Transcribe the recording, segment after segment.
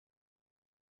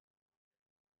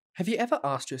Have you ever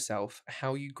asked yourself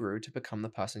how you grew to become the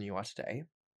person you are today?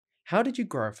 How did you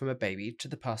grow from a baby to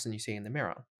the person you see in the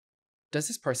mirror? Does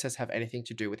this process have anything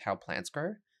to do with how plants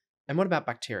grow? And what about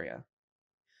bacteria?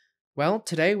 Well,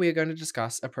 today we are going to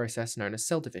discuss a process known as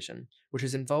cell division, which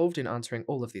is involved in answering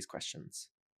all of these questions.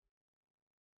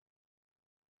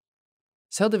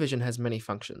 Cell division has many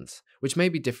functions, which may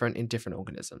be different in different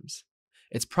organisms.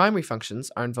 Its primary functions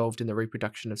are involved in the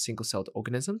reproduction of single celled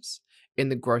organisms, in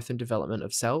the growth and development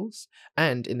of cells,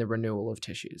 and in the renewal of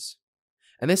tissues.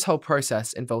 And this whole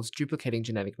process involves duplicating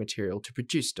genetic material to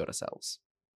produce daughter cells.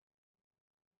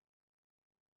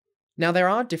 Now, there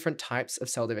are different types of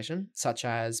cell division, such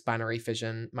as binary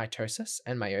fission, mitosis,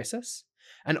 and meiosis,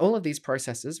 and all of these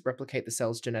processes replicate the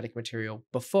cell's genetic material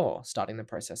before starting the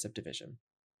process of division.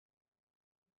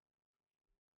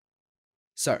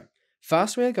 So,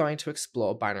 first we are going to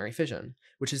explore binary fission,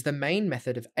 which is the main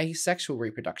method of asexual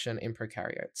reproduction in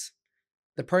prokaryotes.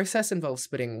 The process involves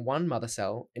splitting one mother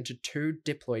cell into two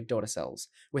diploid daughter cells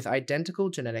with identical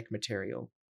genetic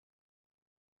material.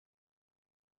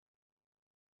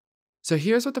 So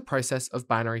here's what the process of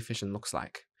binary fission looks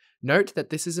like. Note that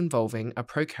this is involving a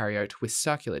prokaryote with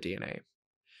circular DNA.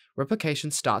 Replication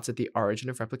starts at the origin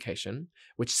of replication,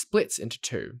 which splits into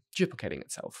two, duplicating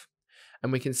itself.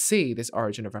 And we can see this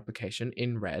origin of replication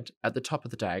in red at the top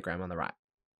of the diagram on the right.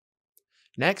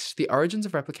 Next, the origins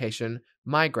of replication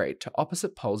migrate to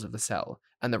opposite poles of the cell,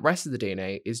 and the rest of the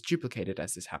DNA is duplicated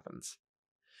as this happens.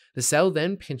 The cell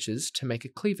then pinches to make a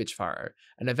cleavage furrow,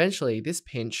 and eventually this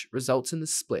pinch results in the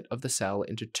split of the cell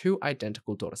into two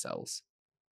identical daughter cells.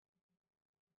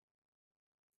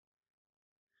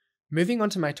 Moving on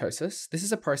to mitosis, this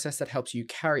is a process that helps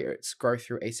eukaryotes grow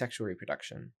through asexual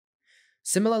reproduction.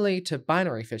 Similarly to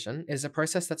binary fission, it is a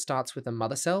process that starts with a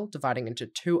mother cell dividing into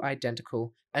two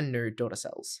identical and new daughter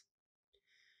cells.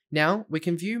 Now, we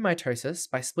can view mitosis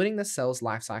by splitting the cell's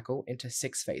life cycle into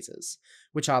 6 phases,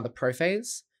 which are the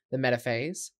prophase, the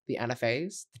metaphase, the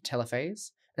anaphase, the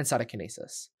telophase, and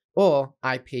cytokinesis, or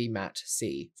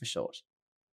IPMAT-C for short.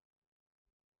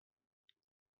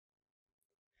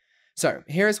 So,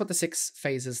 here is what the 6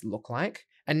 phases look like,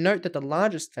 and note that the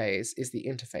largest phase is the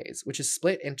interphase, which is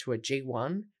split into a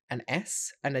G1, an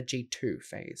S, and a G2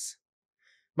 phase.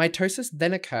 Mitosis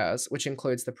then occurs, which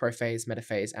includes the prophase,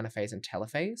 metaphase, anaphase, and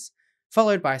telophase,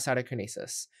 followed by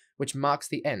cytokinesis, which marks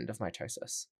the end of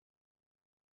mitosis.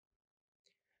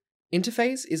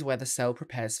 Interphase is where the cell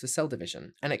prepares for cell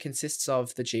division, and it consists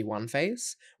of the G1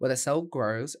 phase, where the cell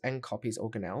grows and copies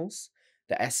organelles,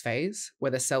 the S phase,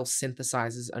 where the cell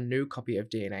synthesizes a new copy of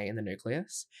DNA in the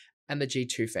nucleus, and the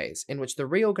G2 phase, in which the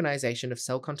reorganization of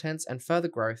cell contents and further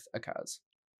growth occurs.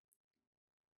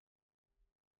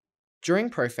 During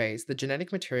prophase, the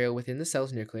genetic material within the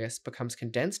cell's nucleus becomes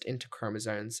condensed into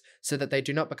chromosomes so that they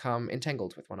do not become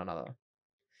entangled with one another.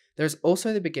 There is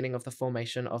also the beginning of the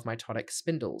formation of mitotic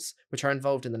spindles, which are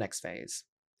involved in the next phase.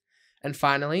 And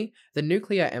finally, the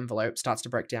nuclear envelope starts to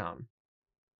break down.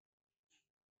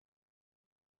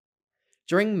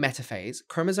 During metaphase,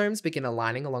 chromosomes begin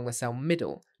aligning along the cell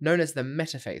middle, known as the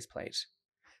metaphase plate.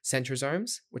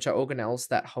 Centrosomes, which are organelles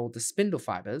that hold the spindle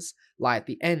fibers, lie at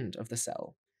the end of the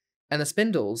cell. And the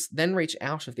spindles then reach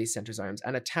out of these centrosomes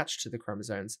and attach to the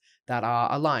chromosomes that are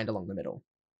aligned along the middle.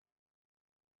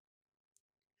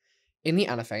 In the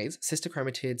anaphase, sister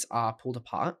chromatids are pulled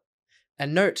apart,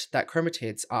 and note that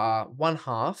chromatids are one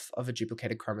half of a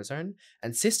duplicated chromosome,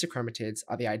 and sister chromatids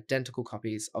are the identical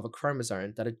copies of a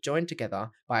chromosome that are joined together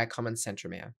by a common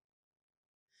centromere.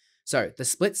 So, the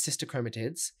split sister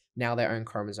chromatids, now their own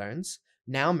chromosomes,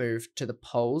 now move to the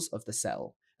poles of the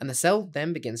cell, and the cell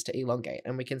then begins to elongate,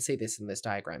 and we can see this in this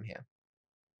diagram here.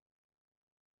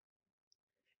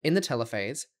 In the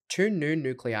telophase, 2 new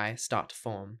nuclei start to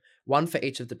form, one for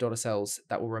each of the daughter cells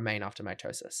that will remain after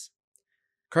mitosis.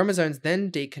 Chromosomes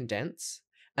then decondense,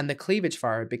 and the cleavage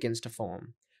furrow begins to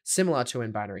form, similar to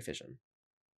in binary fission.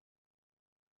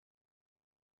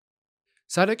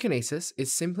 Cytokinesis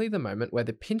is simply the moment where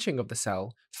the pinching of the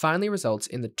cell finally results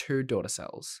in the 2 daughter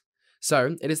cells.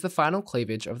 So, it is the final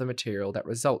cleavage of the material that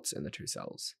results in the 2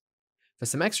 cells. For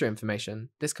some extra information,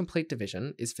 this complete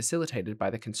division is facilitated by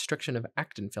the constriction of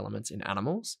actin filaments in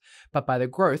animals, but by the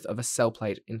growth of a cell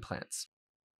plate in plants.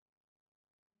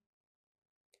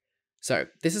 So,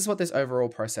 this is what this overall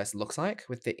process looks like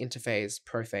with the interphase,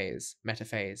 prophase,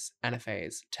 metaphase,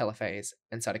 anaphase, telophase,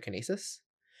 and cytokinesis.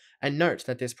 And note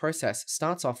that this process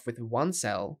starts off with one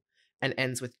cell and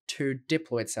ends with 2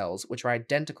 diploid cells, which are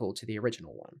identical to the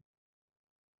original one.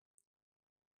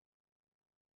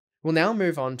 We'll now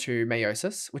move on to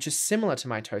meiosis, which is similar to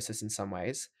mitosis in some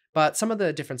ways, but some of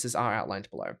the differences are outlined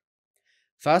below.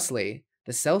 Firstly,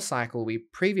 The cell cycle we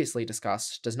previously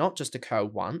discussed does not just occur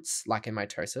once, like in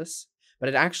mitosis, but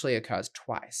it actually occurs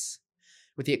twice,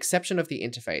 with the exception of the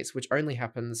interphase, which only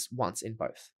happens once in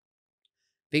both.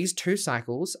 These two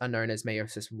cycles are known as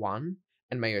meiosis 1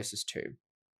 and meiosis 2.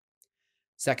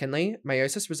 Secondly,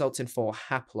 meiosis results in 4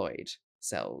 haploid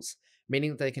cells,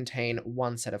 meaning that they contain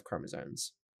one set of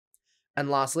chromosomes. And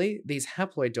lastly, these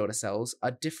haploid daughter cells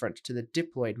are different to the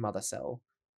diploid mother cell,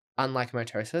 unlike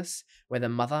mitosis, where the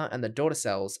mother and the daughter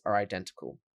cells are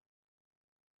identical.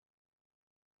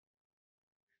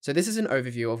 So this is an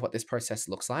overview of what this process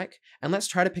looks like, and let's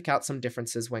try to pick out some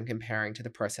differences when comparing to the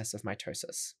process of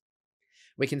mitosis.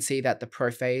 We can see that the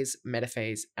prophase,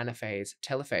 metaphase, anaphase,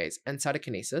 telophase, and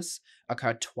cytokinesis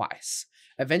occur twice,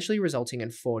 eventually resulting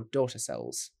in 4 daughter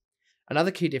cells. Another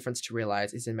key difference to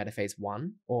realize is in metaphase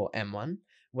 1, or M1,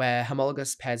 where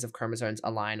homologous pairs of chromosomes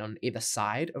align on either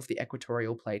side of the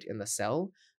equatorial plate in the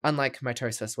cell, unlike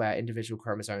mitosis where individual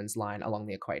chromosomes line along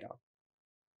the equator.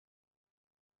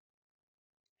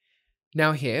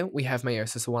 Now here, we have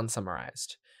meiosis 1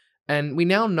 summarized. And we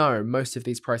now know most of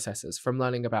these processes from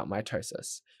learning about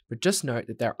mitosis, but just note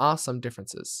that there are some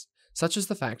differences, such as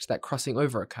the fact that crossing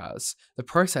over occurs, the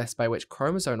process by which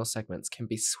chromosomal segments can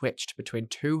be switched between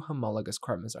 2 homologous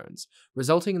chromosomes,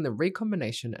 resulting in the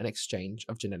recombination and exchange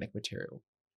of genetic material.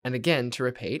 And again, to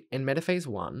repeat, in metaphase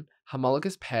 1,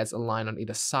 homologous pairs align on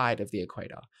either side of the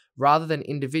equator, rather than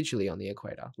individually on the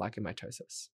equator, like in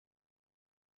mitosis.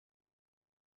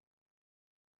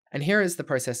 And here is the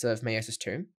process of meiosis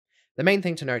 2. The main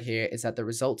thing to note here is that the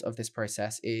result of this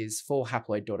process is 4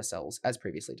 haploid daughter cells, as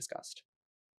previously discussed.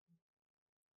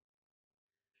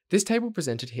 This table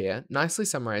presented here nicely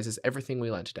summarizes everything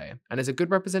we learned today, and is a good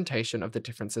representation of the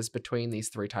differences between these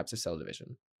 3 types of cell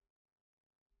division.